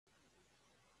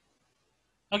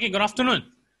Okay, good afternoon.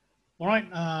 All right,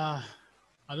 I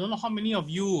don't know how many of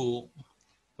you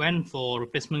went for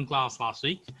replacement class last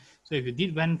week. So if you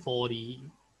did went for the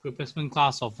replacement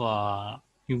class of,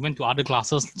 you went to other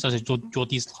classes such as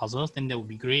Jyoti's classes, then that would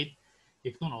be great.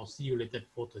 If not, I'll see you later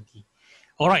at 4:30.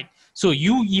 All right, so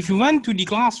if you went to the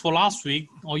class for last week,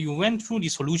 or you went through the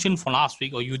solution for last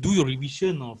week, or you do your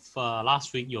revision of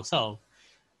last week yourself,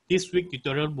 this week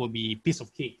tutorial will be piece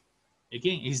of cake.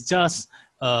 Okay, it's just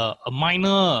a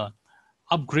minor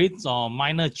upgrades or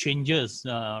minor changes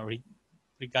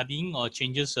regarding or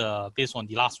changes based on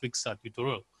the last week's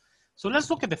tutorial. So let's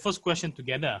look at the first question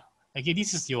together. Okay,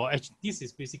 this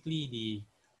is basically the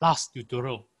last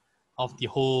tutorial of the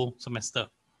whole semester.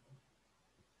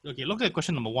 Okay, look at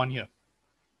question number 1 here.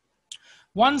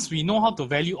 Once we know how to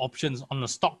value options on a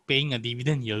stock paying a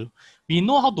dividend yield, we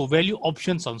know how to value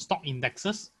options on stock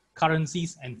indexes,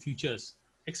 currencies, and futures.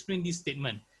 Explain this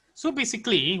statement. So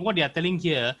basically, what they are telling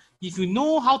here, if you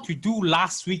know how to do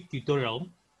last week's tutorial,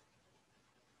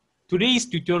 today's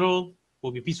tutorial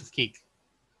will be a piece of cake.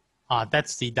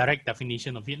 That's the direct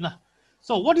definition of it.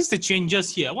 So what is the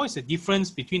changes here? What is the difference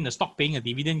between the stock paying a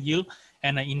dividend yield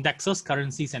and the indexes,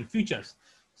 currencies, and futures?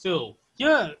 So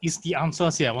here is the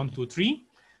answers here, 1, 2, 3.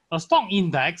 A stock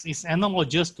index is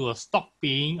analogous to a stock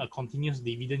paying a continuous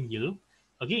dividend yield.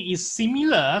 Okay, is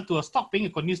similar to a stock paying a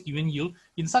continuous dividend yield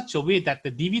in such a way that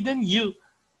the dividend yield,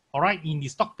 all right, in the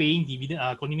stock paying dividend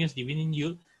continuous dividend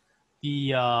yield,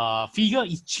 the figure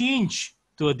is changed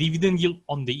to a dividend yield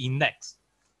on the index.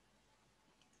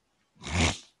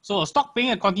 So a stock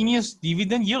paying a continuous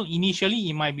dividend yield, initially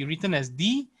it might be written as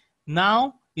D,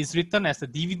 now is written as the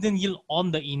dividend yield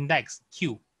on the index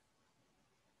Q.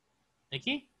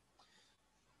 Okay.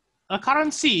 A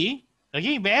currency,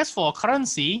 okay, but as for a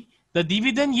currency, the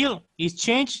dividend yield is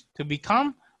changed to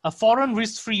become a foreign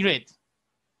risk-free rate.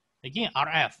 Okay,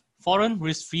 RF, foreign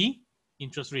risk-free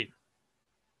interest rate.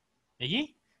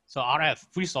 Okay, so RF,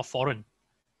 risk of foreign.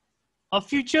 A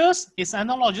futures is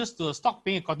analogous to a stock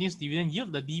paying a continuous dividend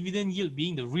yield, the dividend yield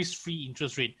being the risk-free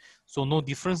interest rate. So no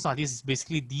difference. This is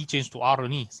basically D changed to R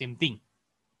only, same thing.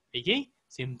 Okay,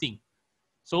 same thing.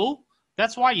 So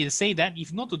that's why you say that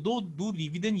if you know to do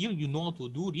dividend yield, you know to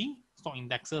do the stock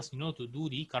indexes, you know to do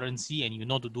the currency, and you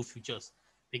know to do futures,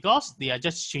 because they are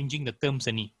just changing the terms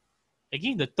only.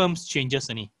 Again, the terms changes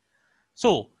only.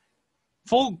 So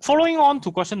following on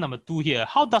to question number 2 here,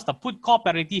 how does the put call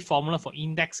parity formula for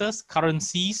indexes,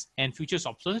 currencies, and futures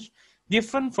options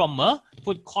different from a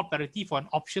put call parity for an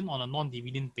option on a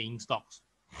non-dividend paying stocks?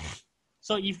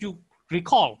 So if you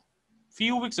recall, a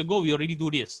few weeks ago, we already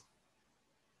do this.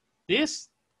 This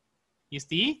is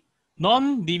the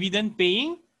non-dividend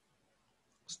paying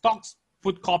stocks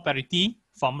put call parity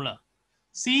formula.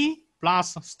 C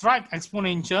plus strike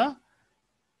exponential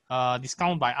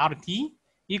discount by RT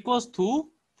equals to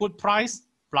put price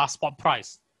plus spot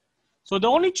price. So the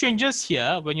only changes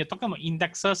here when you're talking about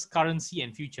indexes, currency,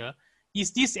 and future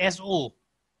is this SO,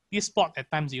 this spot at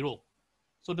time 0.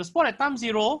 So the spot at time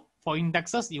 0 for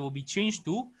indexes, it will be changed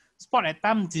to spot at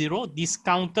time 0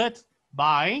 discounted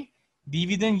by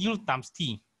dividend yield times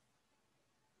T.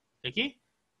 Okay.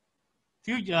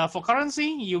 For currency,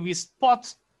 you will be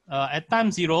spot at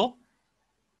time 0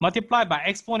 multiplied by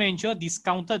exponential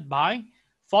discounted by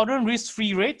foreign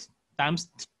risk-free rate times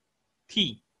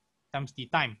T,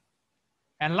 time.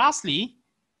 And lastly,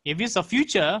 if it's a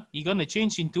future, you're going to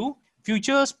change into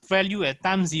futures value at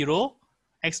time 0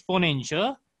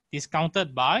 exponential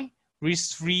discounted by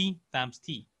risk-free times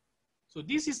T. So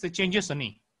this is the changes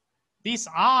only. These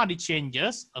are the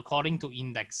changes according to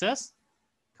indexes,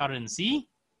 currency,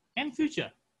 and future.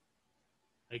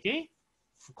 Okay,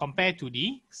 compared to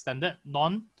the standard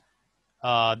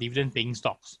non-dividend paying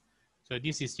stocks. So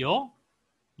this is your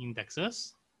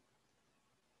indexes.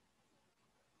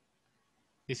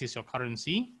 This is your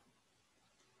currency.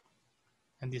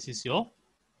 And this is your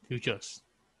futures.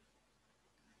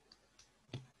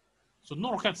 So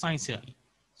no rocket science here.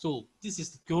 So this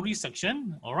is the theory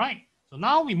section. All right. So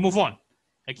now we move on.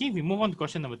 Okay, we move on to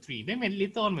question number 3. Then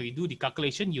later on when we do the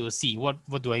calculation, you will see what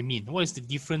do I mean? What is the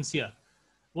difference here?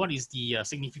 What is the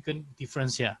significant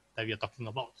difference here that we are talking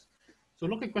about? So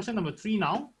look at question number 3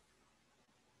 now.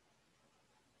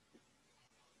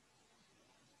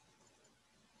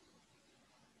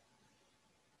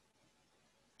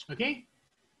 Okay.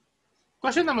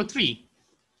 Question number 3.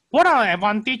 What are the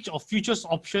advantage of futures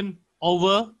option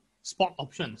over spot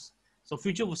options? So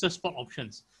future versus spot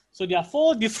options. So there are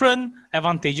 4 different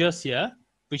advantages here,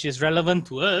 which is relevant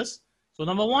to us. So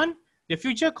number 1, the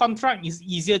future contract is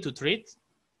easier to trade.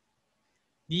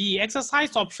 The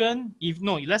exercise option,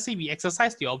 let's say we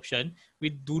exercise the option,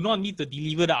 we do not need to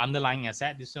deliver the underlying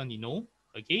asset. This one you know,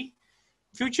 okay?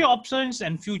 Future options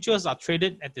and futures are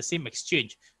traded at the same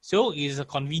exchange. So it is a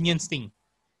convenience thing.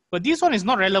 But this one is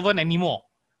not relevant anymore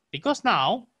because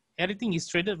now everything is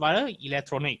traded via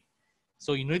electronic.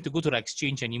 So you don't need to go to the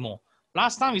exchange anymore.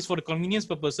 Last time is for the convenience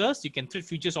purposes. You can trade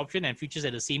futures option and futures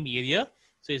at the same area.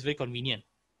 So it's very convenient.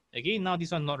 Okay, now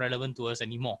this one not relevant to us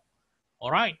anymore.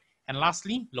 All right. And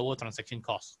lastly, lower transaction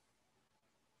cost.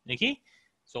 Okay.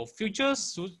 So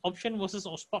futures option versus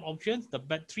spot options. The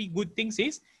three good things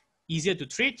is easier to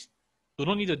trade, do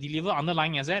not need to deliver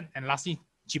underlying asset, and lastly,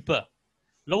 cheaper.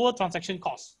 Lower transaction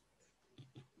cost.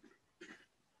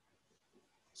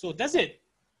 So that's it.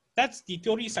 That's the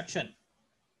theory section.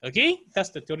 Okay, that's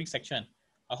the theory section.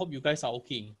 I hope you guys are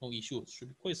okay. No issues. Should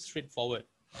be quite straightforward.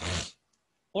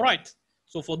 All right.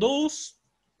 So for those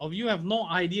of you who have no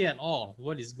idea at all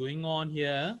what is going on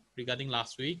here regarding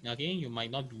last week, okay, you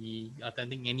might not be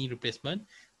attending any replacement,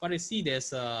 but I see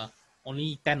there's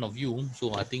only 10 of you,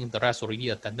 so I think the rest already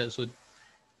attended. So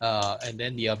and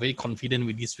then they are very confident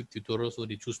with this week tutorial, so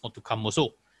they choose not to come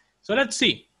also. So let's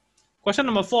see. Question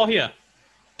number 4 here.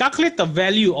 Calculate the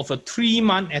value of a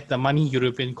 3-month at the money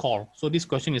European call. So this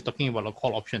question is talking about the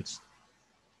call options.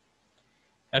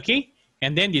 Okay,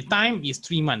 and then the time is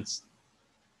 3 months.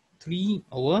 3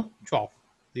 over 12,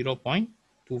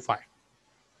 0.25.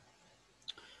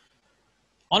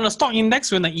 On a stock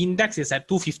index, when the index is at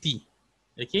 250,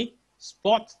 okay,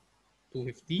 spot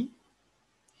 250.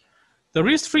 The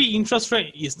risk-free interest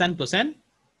rate is 10%.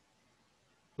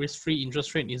 Risk-free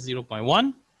interest rate is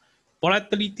 0.1.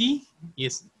 Volatility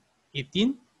is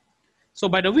 18. So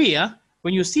by the way,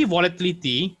 when you see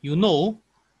volatility, you know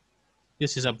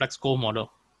this is a Black-Scholes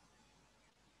model.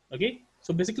 Okay,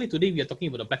 so basically today we are talking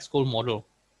about the Black-Scholes model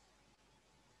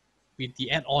with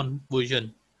the add-on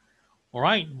version. All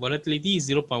right, volatility is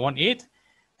 0.18,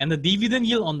 and the dividend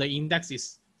yield on the index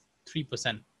is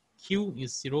 3%. Q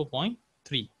is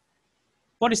 0.3.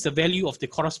 What is the value of the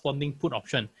corresponding put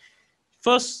option?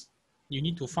 First, you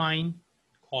need to find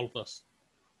call first.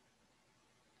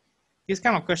 This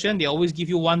kind of question, they always give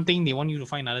you one thing, they want you to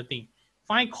find another thing.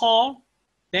 Find call,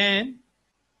 then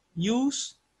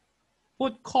use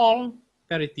put call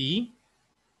parity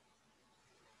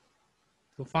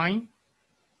to find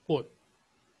put.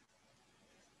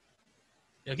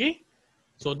 Okay,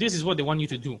 so this is what they want you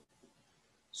to do.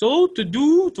 So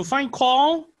to find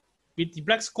call with the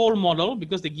Black-Scholes model,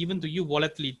 because they're given to you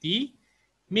volatility,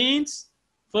 means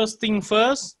first thing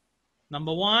first,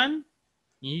 number 1,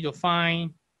 you need to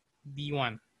find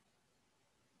D1.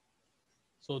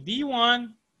 So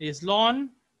D1 is long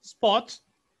spot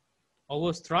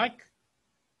over strike,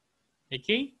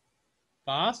 okay,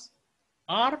 plus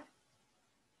R,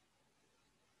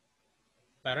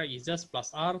 right, is just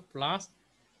plus R plus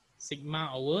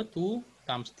sigma over 2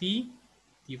 times T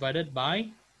divided by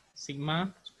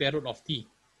sigma square root of T.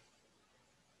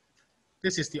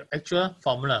 This is the actual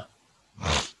formula.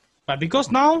 But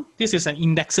because now this is an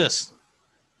indexes,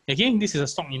 again, this is a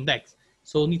stock index,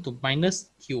 so need to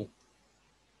minus Q.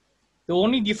 The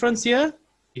only difference here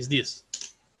is this.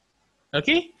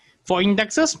 Okay, for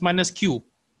indexes, minus Q.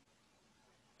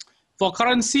 For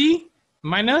currency,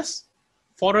 minus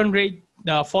foreign rate,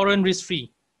 foreign risk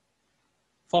free.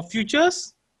 For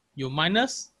futures, you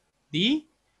minus the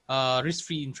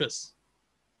risk-free interest.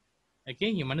 Okay,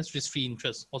 you minus risk-free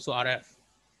interest, also RF.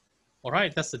 All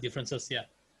right, that's the differences here.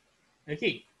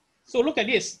 Okay, so look at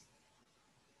this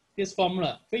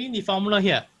formula. Fill in the formula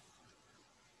here.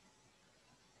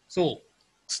 So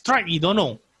strike you don't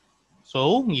know.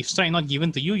 So if strike not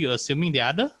given to you, you're assuming the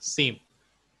other same.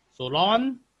 So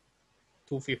ln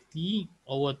 250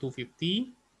 over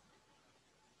 250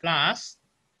 plus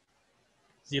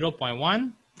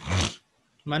 0.1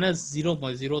 minus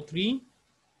 0.03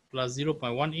 plus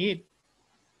 0.18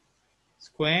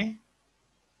 square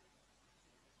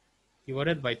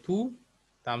divided by 2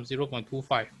 times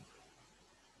 0.25.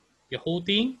 The whole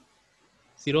thing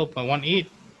 0.18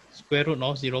 square root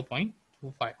of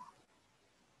 0.25.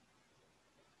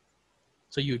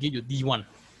 So you get your D1.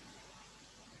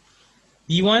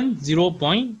 D1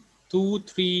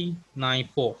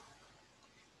 0.2394.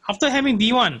 After having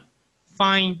D1,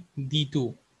 find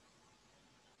D2.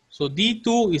 So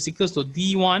D2 is equals to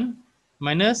D1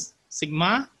 minus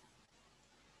sigma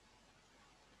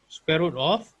square root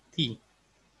of T.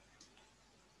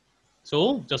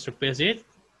 So just replace it.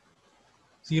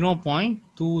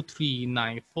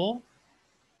 0.2394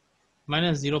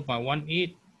 minus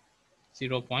 0.18,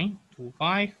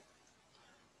 0.25,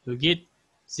 you get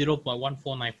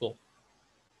 0.1494.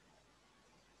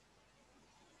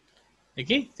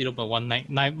 Okay,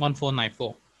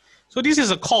 0.1494. So this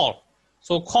is a call.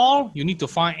 So call, you need to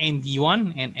find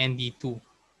ND1 and ND2.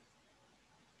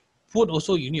 Put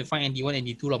also, you need to find ND1 and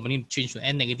ND2, but need to change to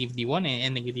N negative D1 and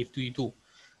N negative D2.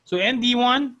 So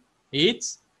ND1,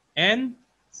 it's N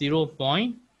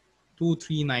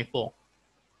 0.2394.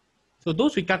 So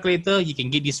those with calculator, you can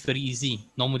get this very easy,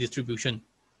 normal distribution.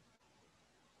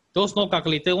 Those no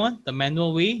calculator one, the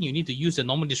manual way, you need to use the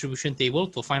normal distribution table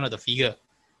to find out the figure.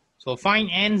 So find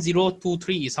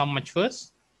N023 is how much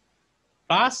first?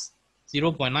 Plus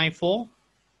 0.94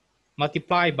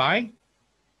 multiplied by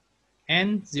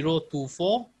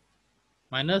N024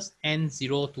 minus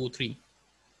N023.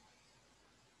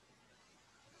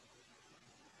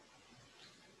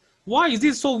 Why is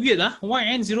this so weird? Why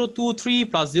N023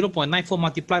 plus 0.94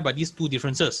 multiplied by these two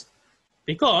differences?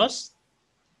 Because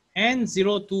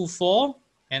N024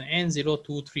 and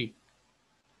N023.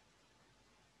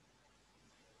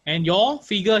 And your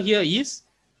figure here is,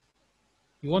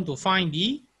 you want to find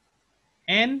the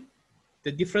N,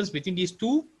 the difference between these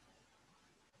two,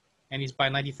 and it's by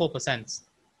 94%.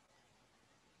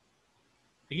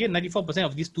 Again, 94%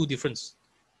 of these two difference.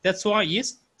 That's why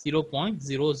it's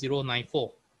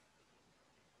 0.0094.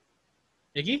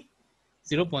 Okay,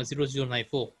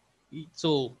 0.0094.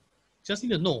 So just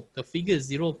need to know the figure is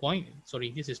 0.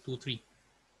 Sorry, this is 23.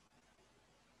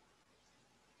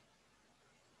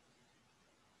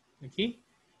 Okay,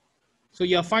 so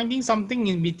you are finding something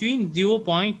in between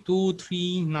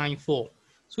 0.2394.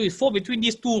 So it's 4 between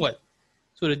these two. Right?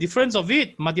 So the difference of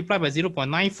it multiplied by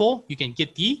 0.94, you can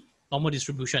get the normal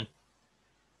distribution.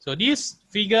 So this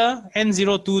figure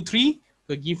N023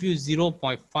 will give you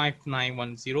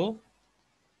 0.5910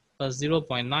 plus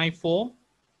 0.94.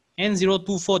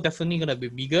 N024 definitely going to be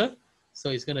bigger.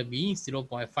 So it's going to be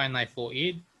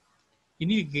 0.5948. You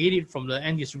need to get it from the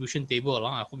N distribution table.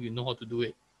 I hope you know how to do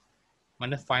it.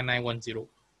 Minus 5910.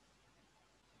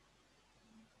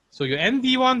 So your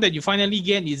ND1 that you finally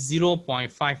get is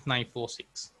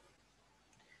 0.5946.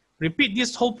 Repeat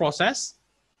this whole process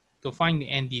to find the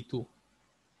ND2,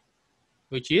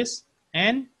 which is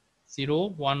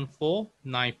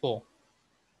N01494.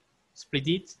 Split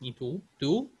it into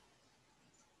 2.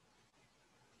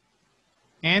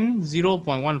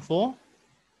 N0.14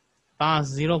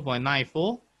 plus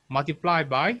 0.94 multiplied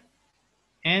by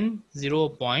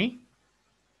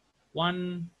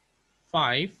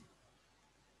N0.15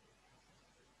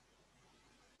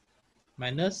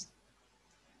 minus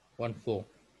 14.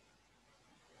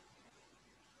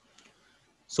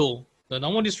 So the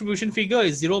normal distribution figure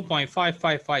is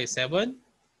 0.5557,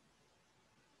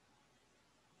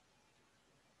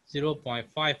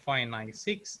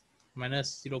 0.5596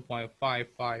 minus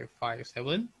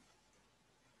 0.5557.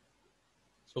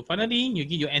 So finally, you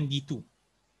get your ND2,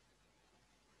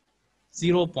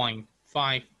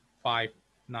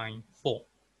 0.5594.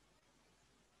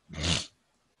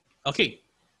 Okay,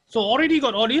 so already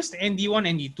got all this,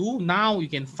 ND1, ND2. Now you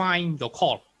can find your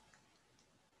call.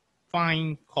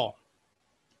 Find call.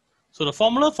 So the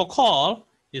formula for call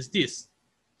is this.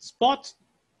 Spot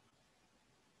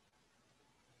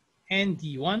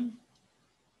ND1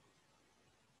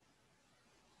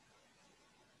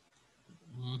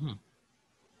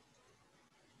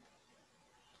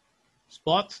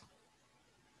 spot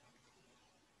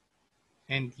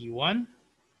ND1,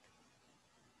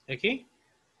 okay,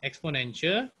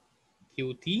 exponential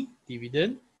QT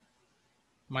dividend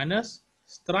minus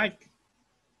strike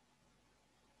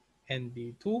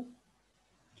ND2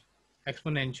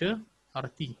 exponential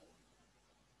RT.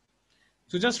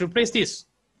 So just replace this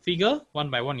figure one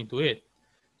by one into it.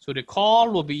 So the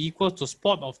call will be equal to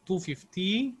spot of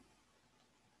 250.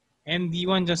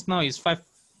 ND1 just now is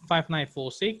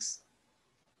 5946.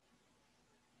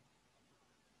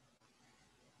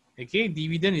 Okay,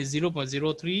 dividend is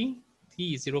 0.03,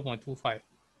 T is 0.25.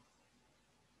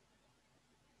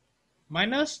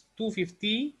 Minus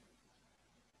 250,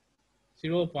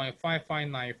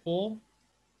 0.5594.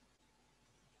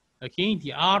 Okay,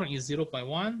 the R is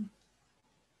 0.1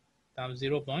 times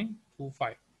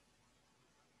 0.25.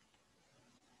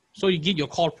 So you get your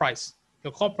call price.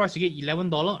 Your call price, you get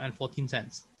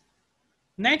 $11.14.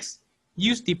 Next,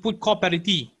 use the put call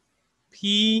parity.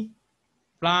 P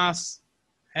plus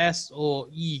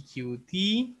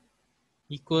SOEQT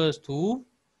equals to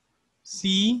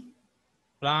C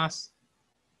plus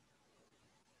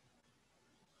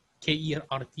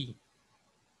KERT.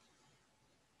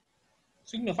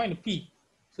 So you're going to find the P.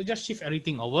 So just shift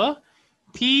everything over.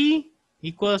 P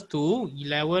equals to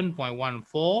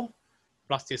 11.14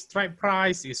 plus the strike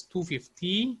price is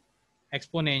 250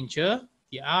 exponential.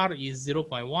 The R is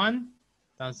 0.1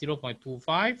 times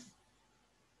 0.25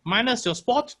 minus your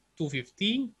spot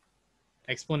 250,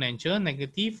 exponential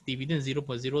negative dividend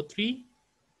 0.03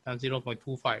 times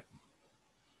 0.25.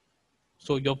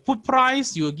 So your put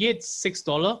price, you get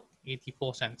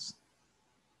 $6.84.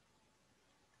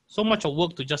 So much of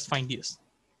work to just find this.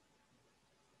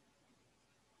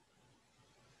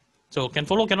 So can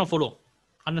follow, cannot follow?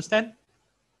 Understand?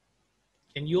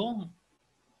 Can you all?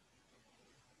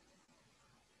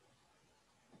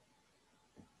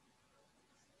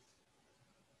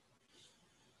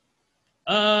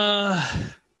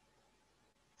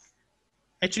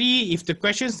 Actually, if the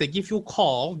questions they give you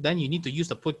call, then you need to use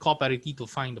the put call parity to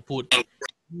find the put.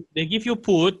 They give you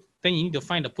put, then you need to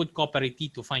find the put call parity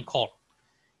to find call.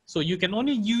 So you can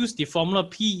only use the formula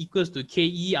P equals to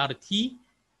KERT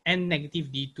N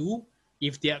negative D2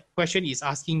 if the question is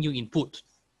asking you input.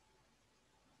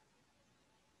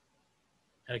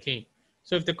 Okay,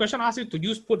 so if the question asks you to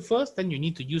use put first, then you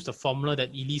need to use the formula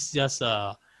that Elise just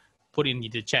put in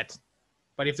the chat.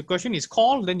 But if the question is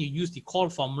call, then you use the call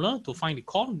formula to find the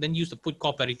call, then use the put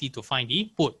call parity to find the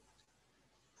put.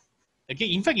 Okay,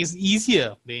 in fact, it's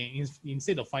easier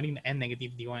instead of finding the N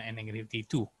negative D1 and negative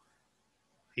D2.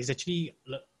 It's actually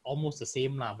almost the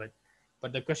same now,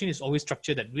 but the question is always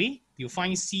structured that way. You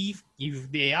find C,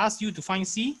 if they ask you to find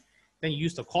C, then you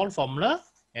use the call formula,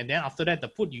 and then after that, the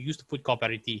put, you use the put call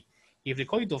parity. If they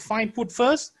call you to find put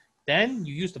first, then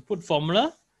you use the put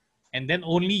formula, and then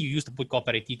only you use the put call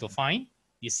parity to find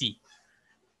the C.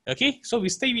 Okay, so we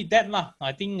stay with that lah.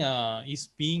 I think it's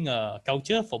being a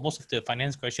culture for most of the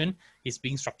finance question is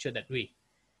being structured that way.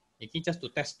 Okay, just to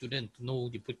test student to know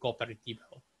the put call parity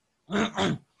well.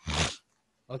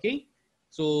 Okay,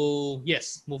 so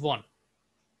yes, move on.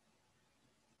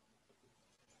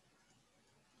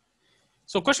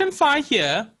 So question 5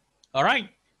 here, all right.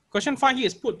 Question 5 here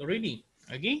is put already.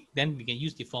 Okay, then we can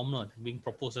use the formula being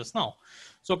proposed just now.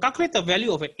 So calculate the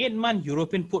value of an 8-month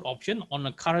European put option on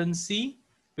a currency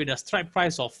with a strike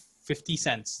price of 50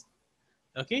 cents.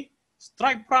 Okay,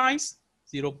 strike price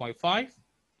 0.5.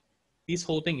 This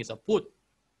whole thing is a put.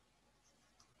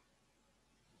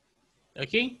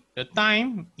 Okay, the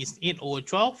time is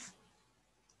 8/12.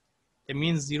 That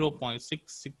means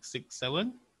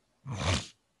 0.6667.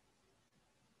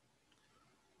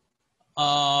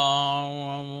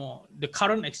 The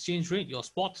current exchange rate, your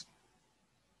spot,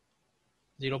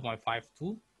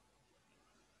 0.52.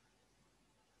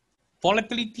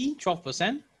 Volatility,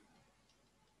 12%.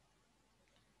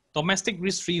 Domestic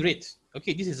risk-free rate.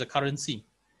 Okay, this is a currency.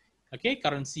 Okay,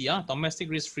 currency. Domestic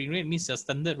risk-free rate means the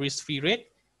standard risk-free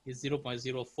rate is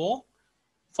 0.04.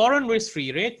 Foreign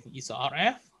risk-free rate is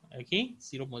RF. Okay,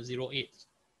 0.08.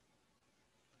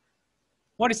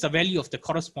 What is the value of the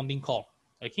corresponding call?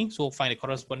 Okay, so find the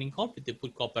corresponding call with the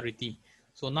put call parity.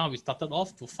 So now we started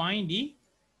off to find the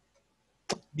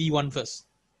D1 first.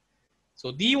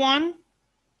 So D1,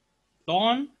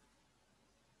 on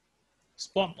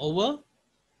spot over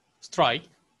strike,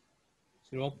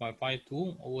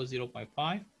 0.52 over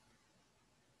 0.5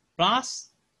 plus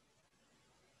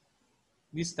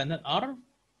this standard R,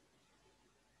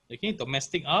 okay,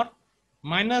 domestic R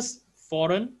minus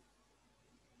foreign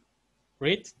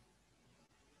rate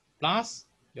plus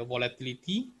your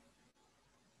volatility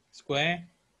square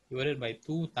divided by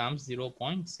 2 times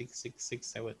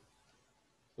 0.6667.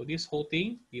 So this whole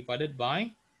thing divided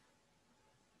by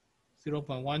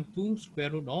 0.12 square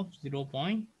root of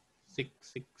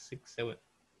 0.6667.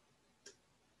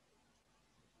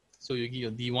 So you get your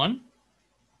D1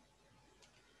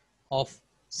 of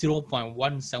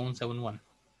 0.1771.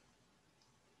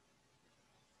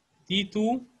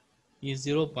 D2 is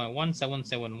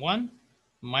 0.1771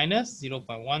 minus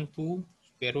 0.12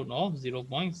 square root of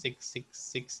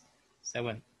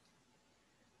 0.6667.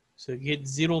 So you get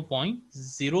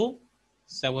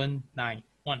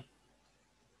 0.0791.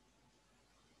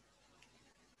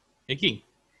 Okay.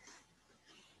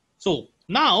 So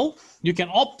now you can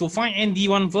opt to find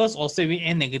ND1 first or say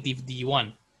N negative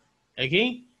D1.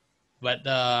 Okay. But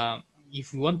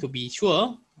if you want to be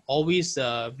sure, always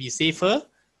be safer,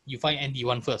 you find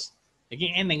ND1 first.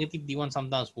 Again, N negative D1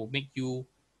 sometimes will make you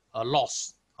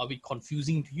lost, a bit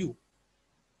confusing to you.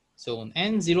 So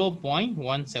N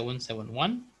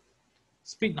 0.1771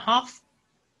 split half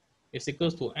is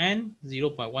equals to N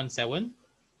 0.17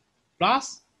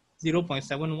 plus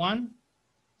 0.71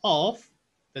 of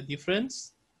the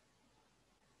difference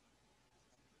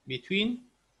between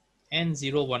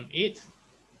N018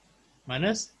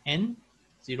 minus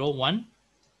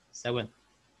N017.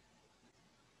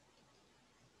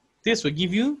 This will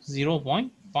give you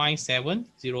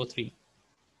 0.5703.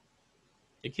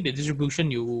 Okay, the distribution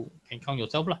you can count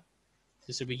yourself lah.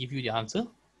 This will give you the answer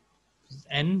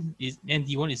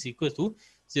ND1 is equal to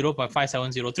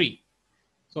 0.5703.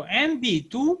 So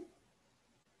ND2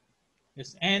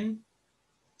 is N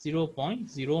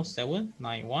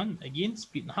 0.0791, again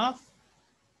split in half.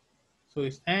 So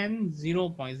it's N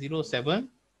 0.07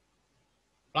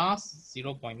 plus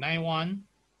 0.91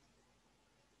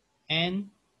 and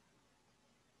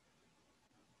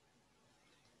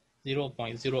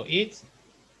 0.08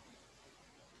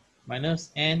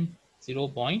 minus N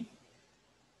 0.07.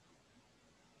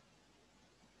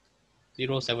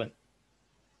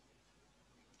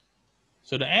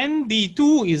 So the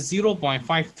ND2 is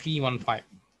 0.5315.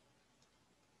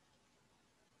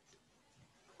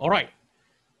 All right.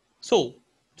 So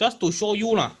just to show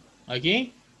you lah,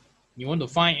 okay, you want to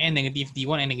find N negative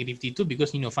D1 and negative D2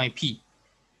 because you need to find P.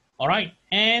 All right,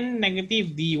 N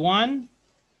negative D1,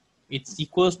 it's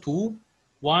equals to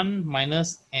 1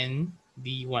 minus N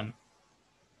D1.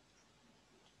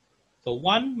 So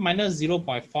 1 minus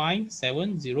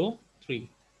 0.5703.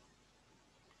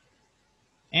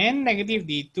 N negative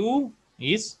D2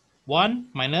 is 1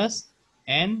 minus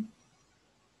N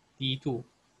D2.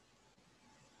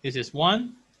 This is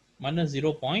 1 minus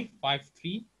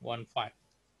 0.5315.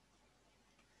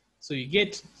 So you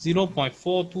get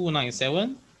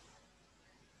 0.4297,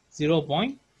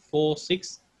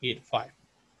 0.4685.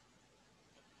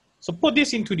 So put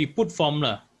this into the put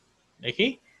formula.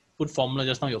 Okay, put formula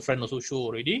just now your friend also showed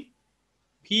already.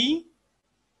 P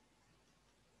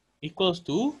equals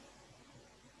to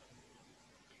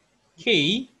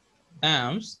K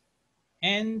times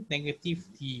N negative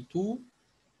D2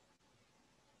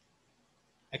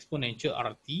 exponential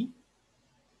RT,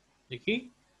 okay,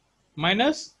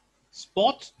 minus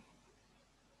spot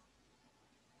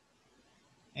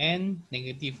N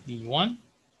negative D1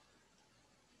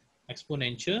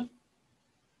 exponential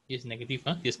is negative,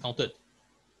 discounted,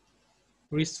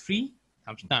 risk-free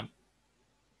times time.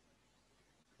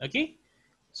 Okay,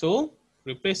 so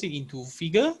replace it into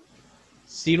figure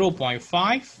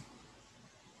 0.5,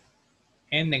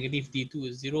 N negative D2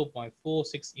 is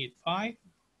 0.4685,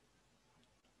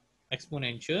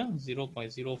 exponential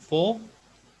 0.04,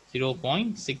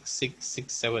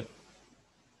 0.6667,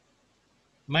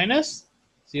 minus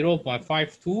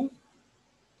 0.52,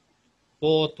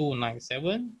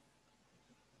 4297,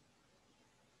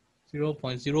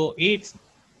 0.08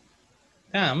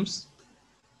 times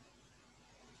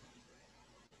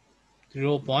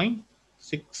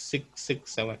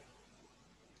 0.6667.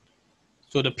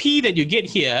 So the P that you get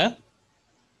here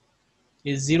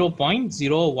is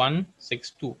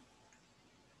 0.0162.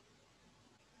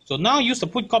 So now use the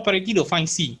put call parity to find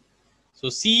C. So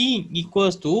C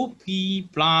equals to P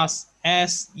plus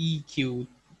SERFT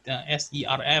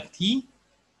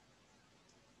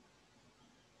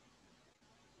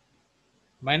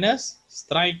minus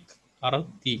strike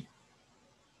RT.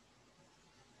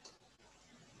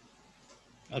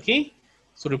 Okay,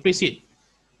 so replace it.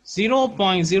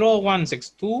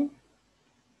 0.0162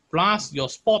 plus your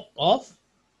spot of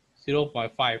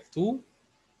 0.52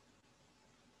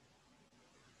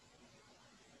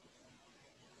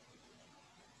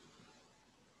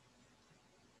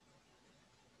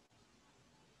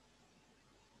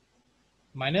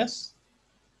 minus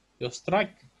your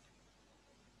strike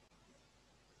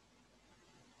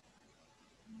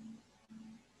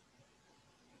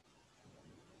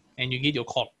and you get your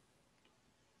call.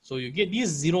 So you get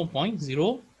this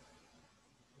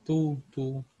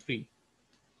 0.0223.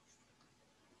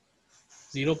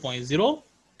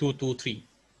 0.0223.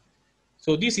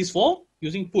 So this is for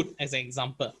using put as an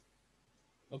example.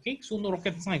 Okay, so no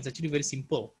rocket science, actually very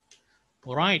simple.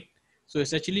 All right, so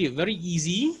it's actually very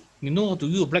easy. You know how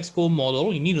to do a Black-Scholes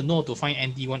model. You need to know how to find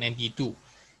ND1 and ND2.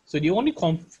 So the only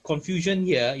confusion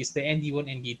here is the ND1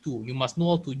 and ND2. You must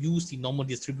know how to use the normal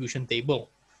distribution table.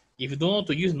 If you don't know how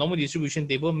to use normal distribution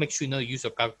table, make sure you know to use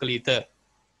your calculator.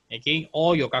 Okay,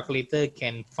 or your calculator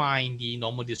can find the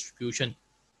normal distribution.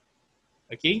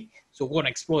 Okay, so go and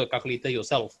explore your calculator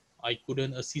yourself. I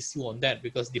couldn't assist you on that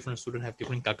because different students have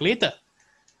different calculator.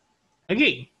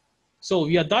 Okay, so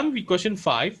we are done with question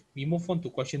 5. We move on to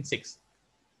question 6.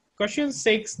 Question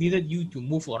 6 needed you to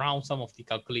move around some of the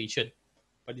calculation,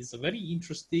 but it's a very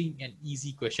interesting and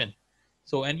easy question.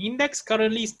 So an index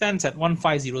currently stands at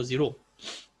 1500.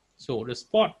 So the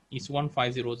spot is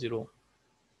 1500.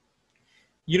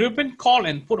 European call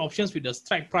and put options with a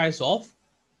strike price of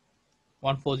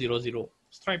 1400.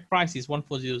 Strike price is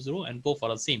 1400 and both are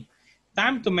the same.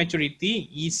 Time to maturity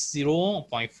is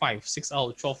 0.5, 6 out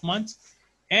of 12 months.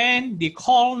 And the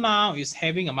call now is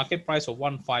having a market price of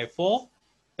 154.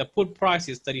 The put price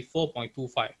is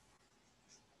 34.25.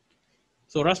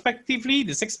 So respectively,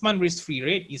 the 6-month risk-free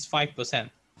rate is 5%.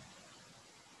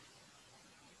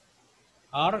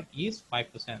 R is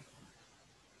 5%.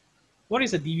 What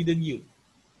is a dividend yield?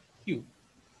 Q.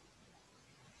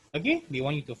 Okay, they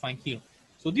want you to find Q.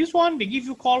 So this one, they give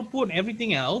you call, put, and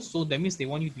everything else. So that means they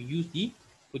want you to use the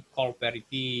put call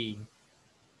parity.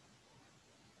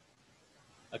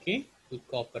 Okay, put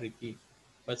call parity.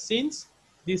 But since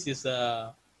this is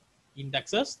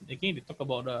indexes, okay, they talk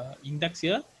about the index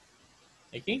here.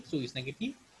 Okay, so it's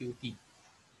negative QT.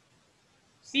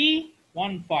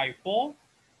 C154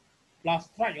 plus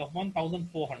strike of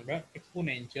 1400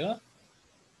 exponential.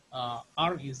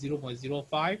 R is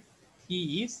 0.05,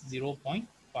 T is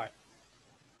 0.5,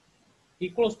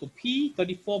 equals to P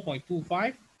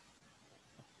 34.25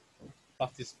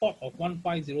 plus the spot of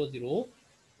 1500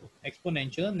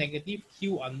 exponential negative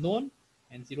Q unknown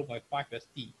and 0.5 as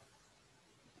T.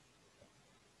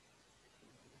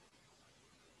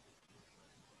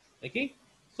 Okay,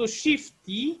 so shift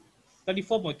T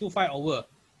 34.25 over.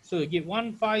 So you get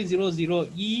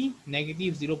 1500 E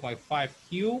negative 0.5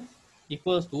 Q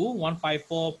equals to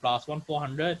 154 plus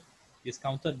 1400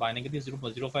 discounted by negative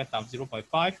 0.05 times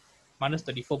 0.5 minus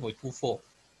 34.24.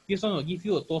 This one will give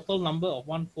you a total number of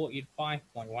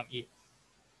 1485.18.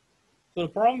 So the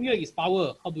problem here is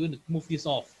power. How do you move this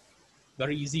off?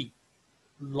 Very easy.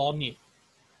 Ln it.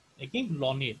 Okay,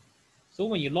 ln it. So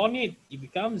when you ln it, it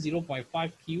becomes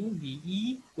 0.5 Q. The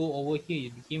E go over here,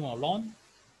 it became a ln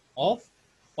of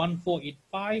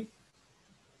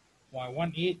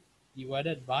 1485.18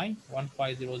 divided by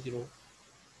 1500.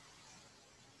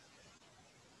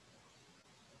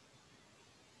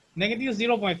 Negative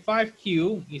 0.5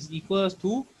 Q is equals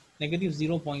to negative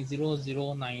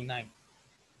 0.0099.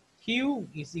 Q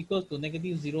is equals to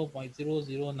negative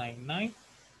 0.0099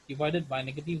 divided by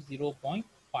negative 0.5.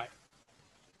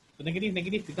 So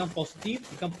negative become positive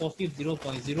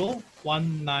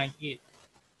 0.0198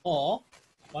 or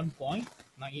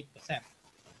 1.98%.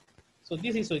 So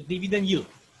this is a dividend yield.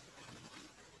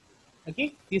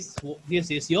 Okay, this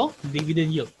is your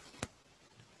dividend yield.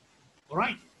 All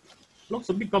right, looks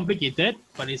a bit complicated,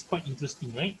 but it's quite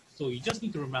interesting, right? So you just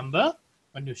need to remember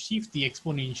when you shift the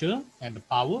exponential and the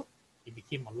power, it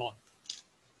became a ln.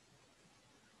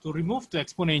 To remove the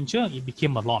exponential, it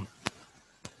became a ln.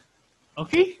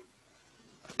 Okay?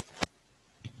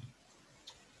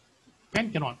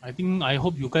 Cannot. I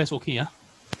hope you guys okay, yeah?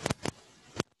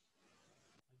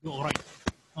 You're all right.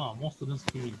 More students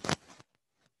came in.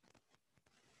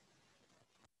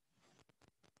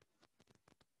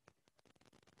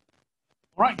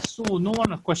 All right, so no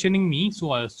one is questioning me,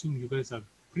 so I assume you guys are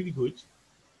pretty good.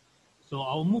 So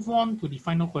I'll move on to the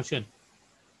final question.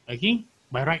 Okay,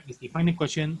 by right, it's the final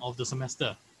question of the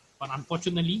semester. But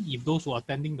unfortunately, if those who are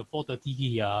attending the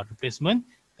 4:30 replacement,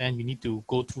 then you need to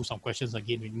go through some questions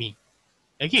again with me.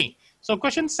 Okay, so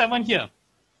question 7 here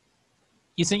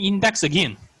is an index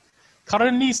again.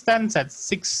 Currently stands at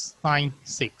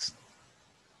 696.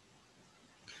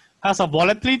 Has a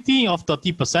volatility of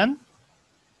 30%.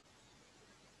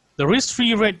 The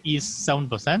risk-free rate is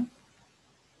 7%.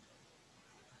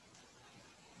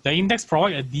 The index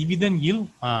provides a dividend yield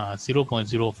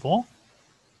 0.04.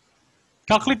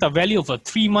 Calculate the value of a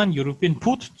 3-month European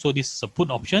put. So this is a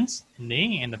put options,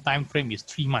 and the time frame is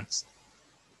 3 months.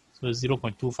 So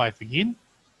 0.25 again.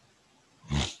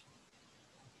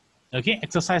 Okay,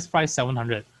 exercise price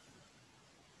 700.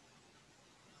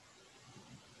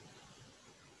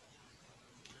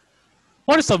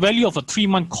 What is the value of a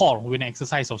 3-month call with an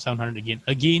exercise of 700 again?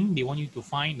 Again, they want you to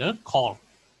find the call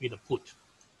with a put.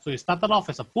 So you started off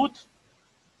as a put,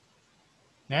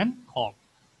 then call.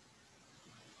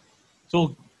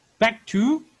 So back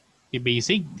to the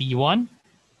basic D1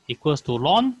 equals to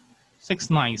ln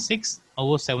 696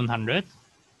 over 700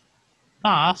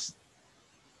 plus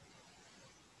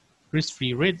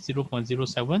risk-free rate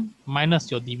 0.07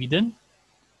 minus your dividend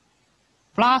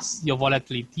plus your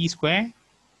volatility square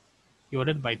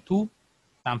divided by 2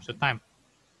 times the time.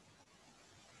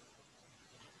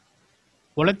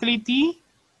 Volatility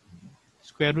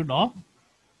square root of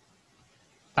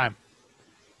time.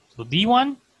 So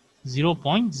D1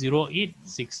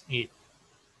 0.0868.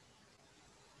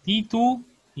 D2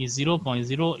 is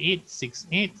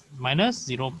 0.0868 minus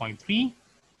 0.3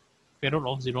 square root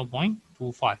of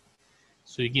 0.25.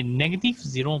 So you get negative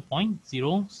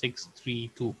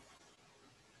 0.0632.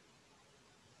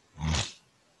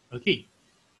 Okay,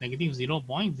 negative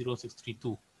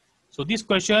 0.0632. So this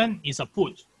question is a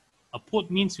put. A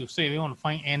put means you say we want to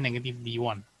find n negative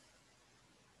d1.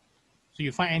 So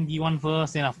you find n d1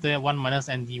 first, then after 1 minus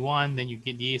n d1, then you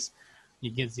get this,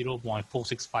 you get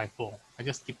 0.4654. I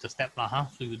just skip the step lah,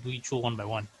 so you do it through one by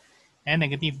one. N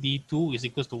negative d2 is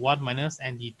equals to 1 minus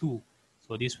n d2.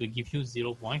 So this will give you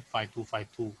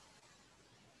 0.5252.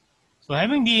 So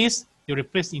having this, you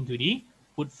replace into the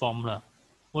put formula.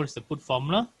 What is the put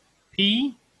formula?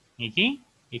 P, okay,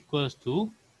 equals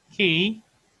to K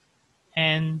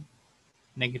and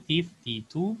negative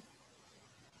T2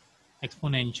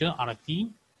 exponential RT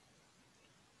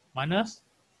minus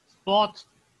spot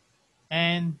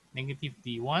and negative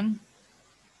D1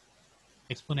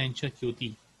 exponential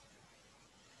QT.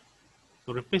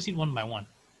 So replace it one by one.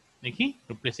 Okay,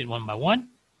 replace it one by one.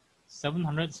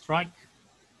 700 strike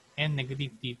and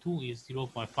negative T2 is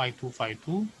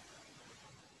 0.5252.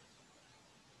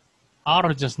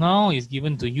 R just now is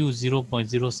given to you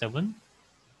 0.07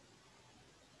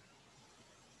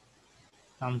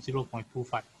 times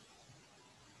 0.25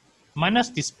 minus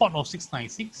the spot of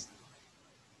 696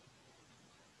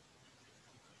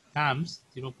 times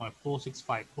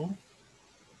 0.4654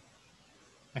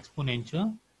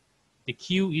 exponential. The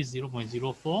Q is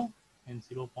 0.04 and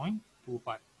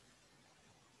 0.25.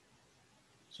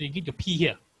 So you get your P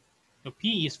here. Your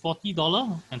P is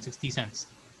 $40.60.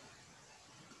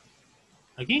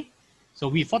 Okay, so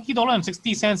with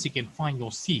 $40.60, you can find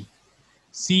your C.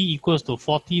 C equals to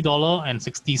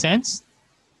 $40.60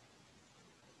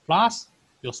 plus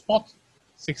your spot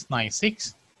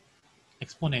 696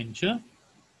 exponential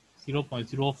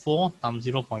 0.04 times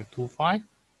 0.25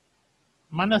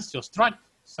 minus your strike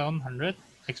 700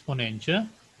 exponential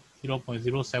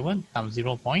 0.07 times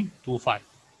 0.25.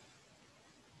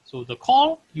 So the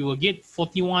call, you will get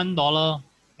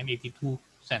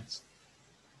 $41.82.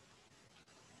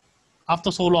 After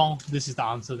so long, this is the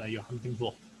answer that you're hunting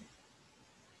for.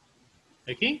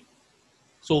 Okay,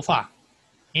 so far,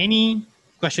 any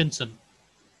questions?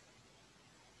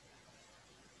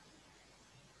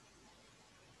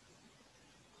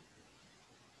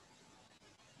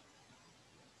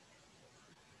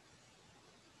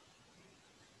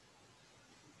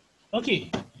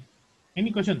 Okay,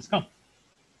 any questions? Come.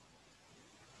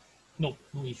 No,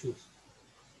 no issues.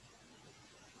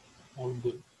 All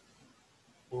good.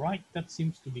 All right, that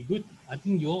seems to be good. I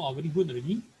think you all are very good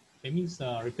already. That means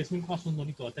replacement cost no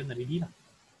need to attend already.